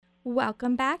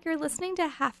Welcome back. You're listening to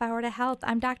Half Hour to Health.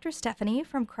 I'm Dr. Stephanie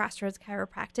from Crossroads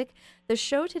Chiropractic. The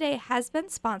show today has been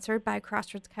sponsored by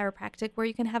Crossroads Chiropractic, where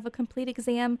you can have a complete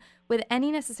exam with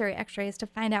any necessary x-rays to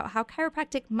find out how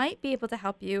chiropractic might be able to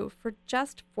help you for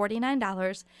just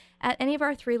 $49 at any of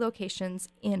our 3 locations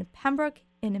in Pembroke,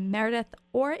 in Meredith,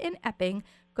 or in Epping.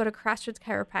 Go to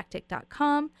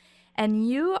crossroadschiropractic.com. And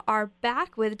you are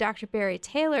back with Dr. Barry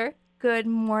Taylor. Good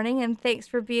morning, and thanks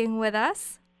for being with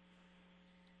us.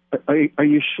 Are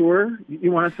you sure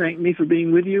you want to thank me for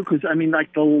being with you? Because,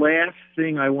 the last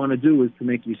thing I want to do is to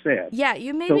make you sad. Yeah,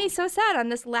 you made me so sad on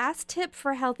this last tip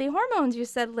for healthy hormones. You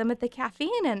said limit the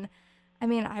caffeine, and,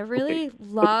 I really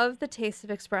love the taste of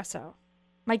espresso.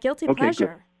 My guilty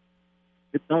pleasure.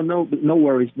 Good. No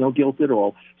worries, no guilt at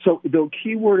all. So the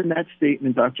key word in that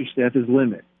statement, Dr. Steph, is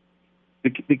limit.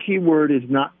 The key word is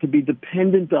not to be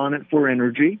dependent on it for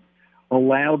energy.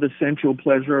 Allow the sensual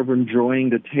pleasure of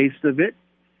enjoying the taste of it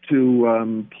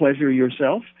to pleasure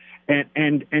yourself,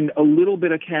 and a little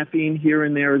bit of caffeine here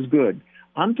and there is good.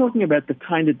 I'm talking about the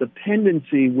kind of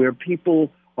dependency where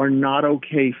people are not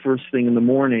okay first thing in the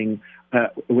morning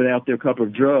without their cup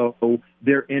of joe.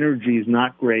 Their energy is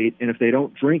not great, and if they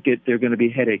don't drink it, they're going to be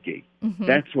headachy. Mm-hmm.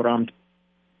 That's what I'm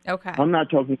okay. I'm not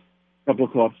talking a couple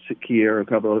of cups here, a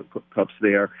couple of cups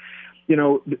there.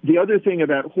 The other thing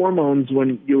about hormones,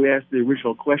 when you asked the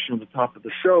original question at the top of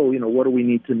the show, what do we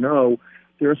need to know?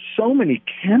 There are so many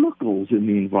chemicals in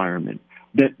the environment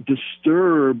that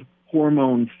disturb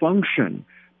hormone function,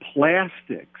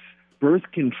 plastics, birth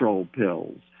control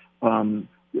pills.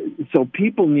 So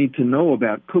people need to know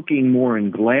about cooking more in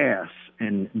glass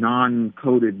and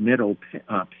non-coated metal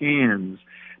pans.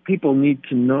 People need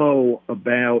to know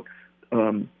about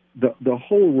the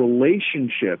whole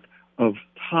relationship of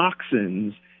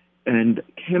toxins and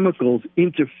chemicals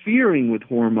interfering with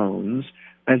hormones,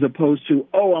 as opposed to,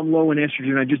 I'm low in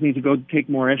estrogen, I just need to go take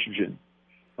more estrogen.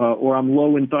 Or I'm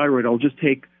low in thyroid, I'll just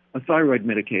take a thyroid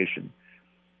medication.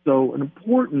 So an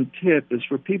important tip is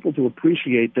for people to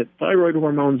appreciate that thyroid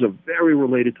hormones are very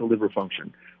related to liver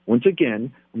function. Once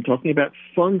again, I'm talking about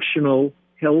functional,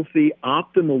 healthy,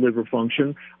 optimal liver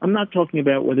function. I'm not talking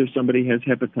about whether somebody has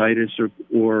hepatitis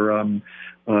or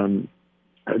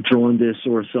jaundice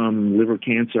or some liver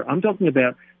cancer. I'm talking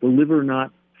about the liver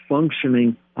not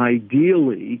functioning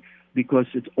ideally because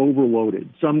it's overloaded.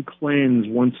 Some cleanse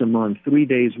once a month, 3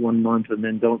 days 1 month, and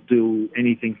then don't do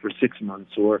anything for 6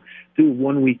 months, or do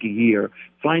 1 week a year.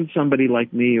 Find somebody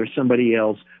like me or somebody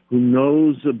else who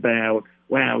knows about,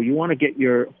 you want to get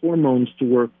your hormones to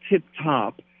work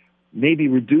tip-top, maybe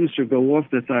reduce or go off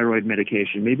the thyroid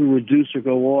medication, maybe reduce or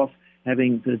go off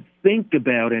having to think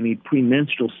about any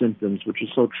premenstrual symptoms, which is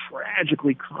so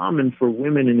tragically common for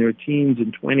women in their teens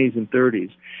and 20s and 30s.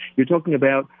 You're talking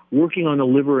about working on the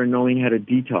liver and knowing how to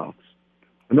detox.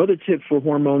 Another tip for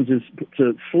hormones is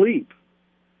to sleep.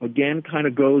 Again, kind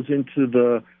of goes into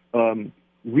the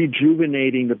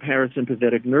rejuvenating the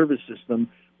parasympathetic nervous system,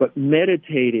 but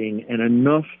meditating and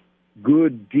enough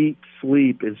good, deep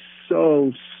sleep is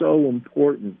so, so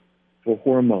important for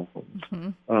hormones.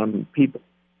 Mm-hmm. People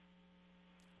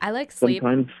I like sleep.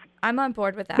 Sometimes, I'm on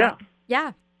board with that.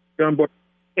 Yeah. You're on board.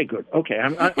 Okay, good. Okay,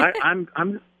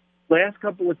 I'm last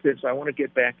couple of tips. I want to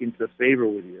get back into favor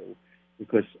with you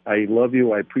because I love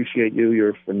you. I appreciate you. You're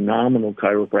a phenomenal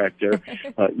chiropractor.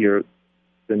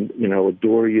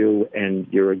 Adore you, and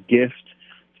you're a gift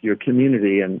to your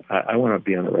community. And I want to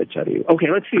be on the right side of you.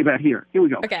 Okay, let's see about here. Here we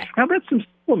go. Okay. How about some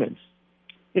supplements?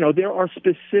 There are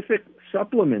specific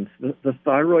supplements. The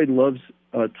thyroid loves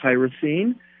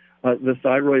tyrosine. The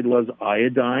thyroid loves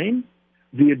iodine.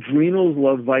 The adrenals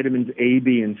love vitamins A,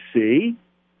 B, and C.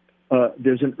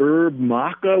 There's an herb,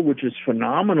 maca, which is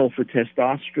phenomenal for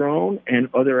testosterone and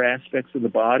other aspects of the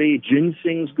body.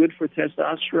 Ginseng's good for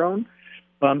testosterone.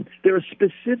 There are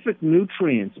specific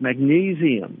nutrients,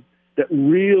 magnesium, that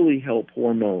really help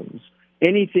hormones.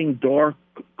 Anything dark,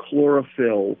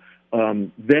 chlorophyll,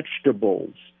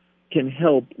 vegetables can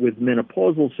help with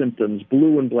menopausal symptoms,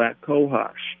 blue and black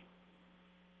cohosh.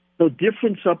 So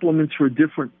different supplements for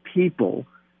different people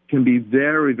can be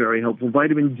very, very helpful.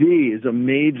 Vitamin D is a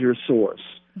major source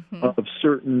of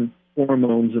certain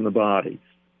hormones in the body.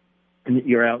 And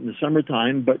you're out in the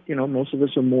summertime, but, most of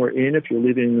us are more in if you're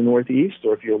living in the Northeast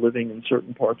or if you're living in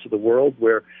certain parts of the world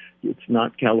where it's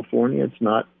not California, it's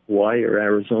not Hawaii or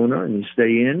Arizona, and you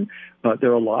stay in.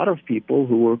 There are a lot of people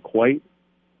who are quite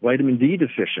vitamin D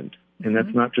deficient, and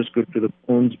that's not just good for the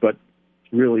bones, but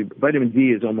really, vitamin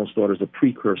D is almost thought as a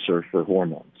precursor for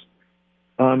hormones.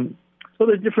 So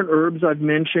there's different herbs I've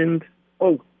mentioned.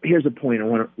 Oh, here's a point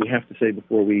we have to say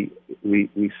before we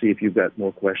see if you've got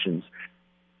more questions.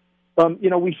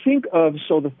 We think of,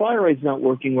 so the thyroid's not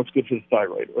working, what's good for the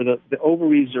thyroid? Or the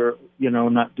ovaries are,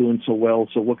 not doing so well,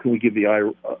 so what can we give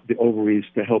the ovaries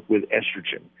to help with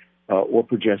estrogen or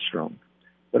progesterone?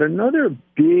 But another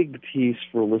big piece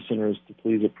for listeners to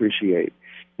please appreciate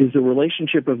is the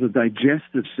relationship of the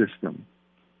digestive system.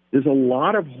 There's a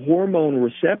lot of hormone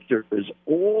receptors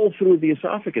all through the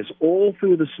esophagus, all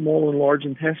through the small and large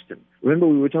intestine. Remember,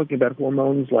 we were talking about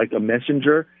hormones like a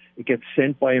messenger. It gets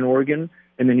sent by an organ,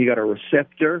 and then you got a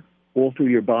receptor all through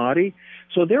your body.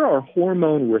 So there are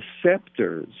hormone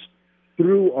receptors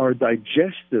through our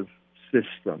digestive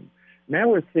system. Now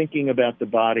we're thinking about the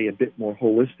body a bit more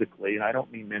holistically, and I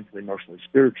don't mean mentally, emotionally,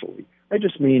 spiritually. I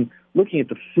just mean looking at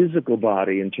the physical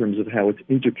body in terms of how it's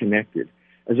interconnected,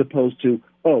 as opposed to,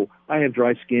 I have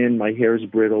dry skin, my hair is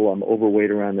brittle, I'm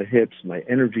overweight around the hips, my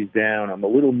energy's down, I'm a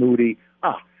little moody.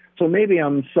 So maybe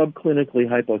I'm subclinically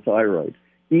hypothyroid.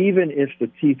 Even if the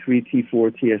T3,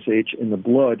 T4, TSH in the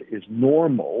blood is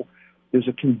normal, there's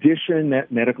a condition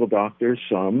that medical doctors,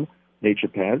 some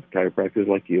naturopaths, chiropractors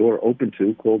like you, are open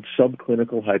to called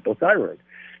subclinical hypothyroid.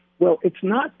 Well, it's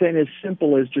not then as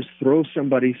simple as just throw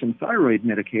somebody some thyroid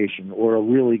medication or a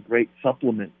really great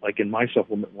supplement, like in my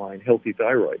supplement line, Healthy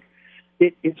Thyroid.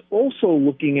 It's also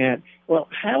looking at,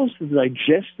 how's the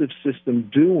digestive system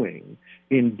doing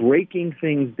in breaking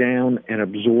things down and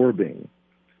absorbing?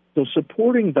 So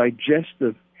supporting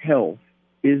digestive health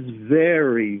is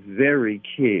very, very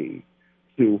key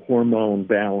to hormone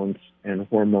balance and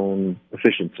hormone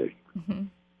efficiency. Mm-hmm.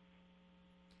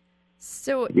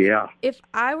 So yeah. If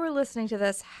I were listening to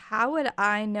this, how would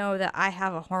I know that I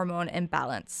have a hormone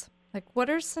imbalance? Like, what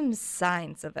are some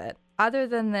signs of it? Other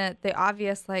than the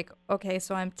obvious,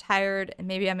 so I'm tired and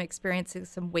maybe I'm experiencing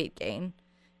some weight gain.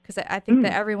 Because I think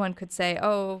that everyone could say,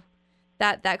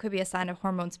 that could be a sign of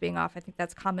hormones being off. I think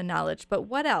that's common knowledge. But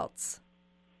what else?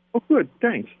 Oh, good.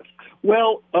 Thanks.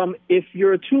 Well, if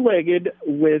you're two-legged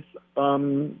with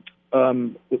calling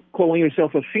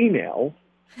yourself a female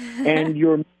and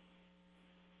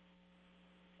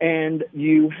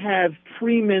you have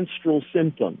premenstrual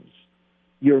symptoms,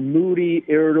 you're moody,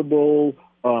 irritable,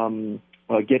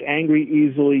 get angry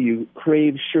easily, you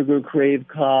crave sugar, crave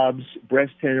carbs,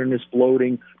 breast tenderness,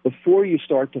 bloating, before you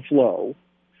start to flow,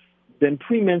 then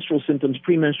premenstrual symptoms,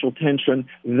 premenstrual tension,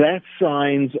 that's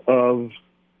signs of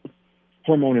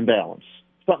hormone imbalance.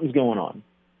 Something's going on.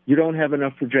 You don't have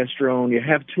enough progesterone, you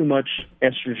have too much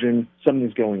estrogen,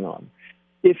 something's going on.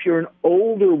 If you're an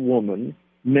older woman,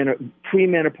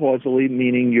 premenopausally,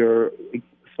 meaning your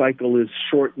cycle is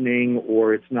shortening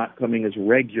or it's not coming as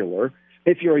regular.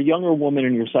 If you're a younger woman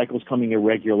and your cycle's coming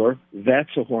irregular,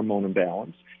 that's a hormone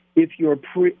imbalance. If you're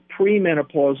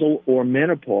premenopausal or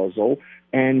menopausal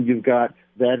and you've got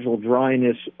vaginal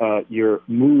dryness, you're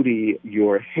moody,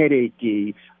 you're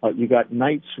headachy, you got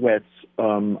night sweats,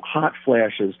 hot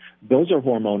flashes, those are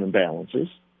hormone imbalances.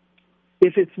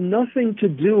 If it's nothing to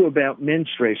do about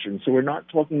menstruation, so we're not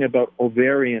talking about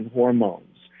ovarian hormones,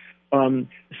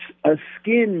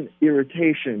 skin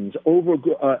irritations,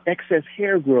 excess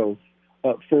hair growth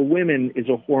for women is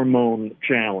a hormone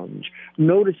challenge.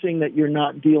 Noticing that you're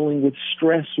not dealing with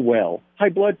stress well. High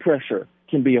blood pressure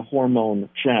can be a hormone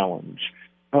challenge.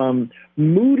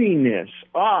 Moodiness,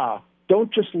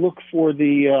 don't just look for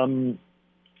the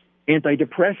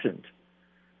antidepressant.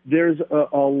 There's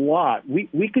a lot.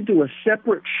 We could do a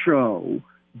separate show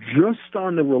just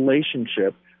on the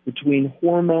relationship between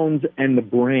hormones and the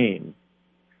brain.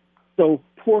 So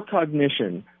poor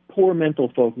cognition, poor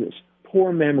mental focus,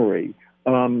 poor memory,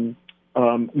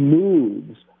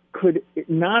 moods could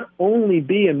not only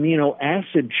be amino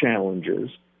acid challenges,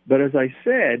 but as I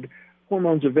said,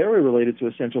 hormones are very related to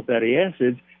essential fatty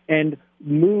acids, and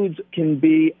moods can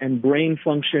be, and brain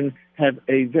function have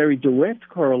a very direct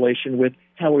correlation with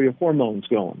how are your hormones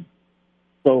going.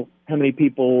 So how many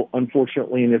people,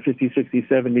 unfortunately, in their 50s, 60s,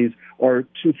 70s are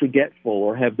too forgetful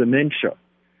or have dementia?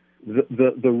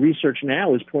 The research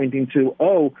now is pointing to,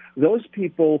 those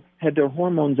people had their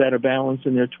hormones out of balance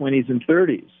in their 20s and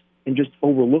 30s and just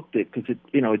overlooked it because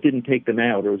it didn't take them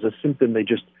out. It was a symptom they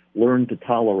just learned to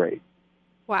tolerate.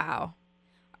 Wow.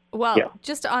 Well,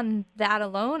 Just on that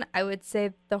alone, I would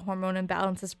say the hormone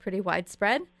imbalance is pretty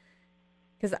widespread,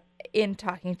 because in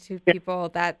talking to people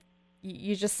that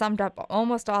you just summed up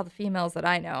almost all the females that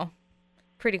I know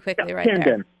pretty quickly right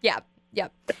there. Yeah.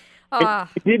 I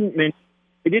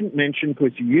didn't mention,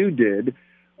 because you did,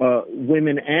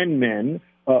 women and men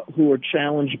who are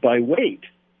challenged by weight.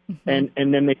 Mm-hmm.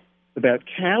 And then they talk about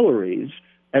calories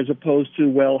as opposed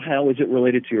to, how is it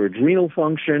related to your adrenal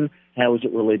function? How is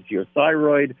it related to your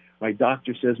thyroid? My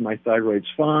doctor says my thyroid's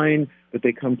fine, but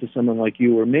they come to someone like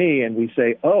you or me and we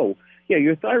say, yeah,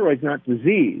 your thyroid's not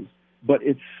diseased, but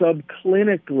it's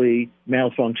subclinically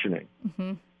malfunctioning.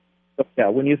 Mm-hmm. So, yeah,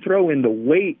 when you throw in the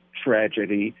weight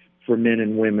tragedy for men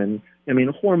and women, I mean,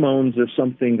 hormones are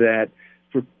something that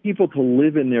for people to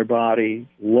live in their body,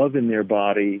 love in their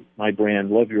body, my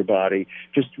brand, Love Your Body,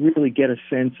 just really get a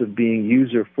sense of being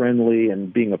user-friendly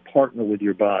and being a partner with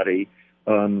your body,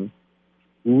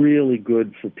 really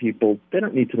good for people. They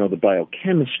don't need to know the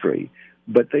biochemistry,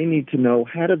 but they need to know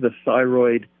how do the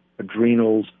thyroid,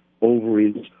 adrenals,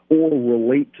 ovaries all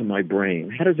relate to my brain?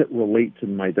 How does it relate to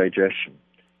my digestion?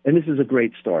 And this is a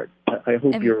great start. I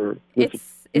hope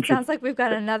It sounds like we've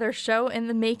got another show in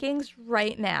the makings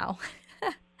right now.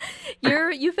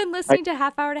 You've been listening to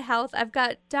Half Hour to Health. I've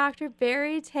got Dr.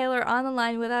 Barry Taylor on the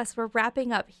line with us. We're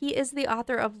wrapping up. He is the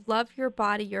author of Love Your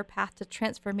Body, Your Path to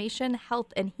Transformation,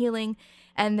 Health, and Healing.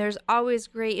 And there's always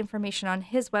great information on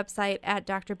his website at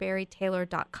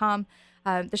drbarrytaylor.com.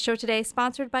 The show today is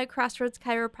sponsored by Crossroads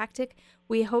Chiropractic.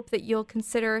 We hope that you'll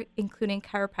consider including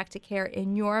chiropractic care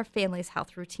in your family's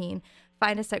health routine.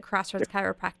 Find us at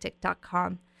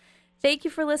crossroadschiropractic.com. Thank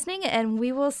you for listening, and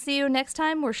we will see you next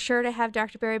time. We're sure to have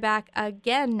Dr. Barry back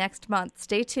again next month.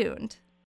 Stay tuned.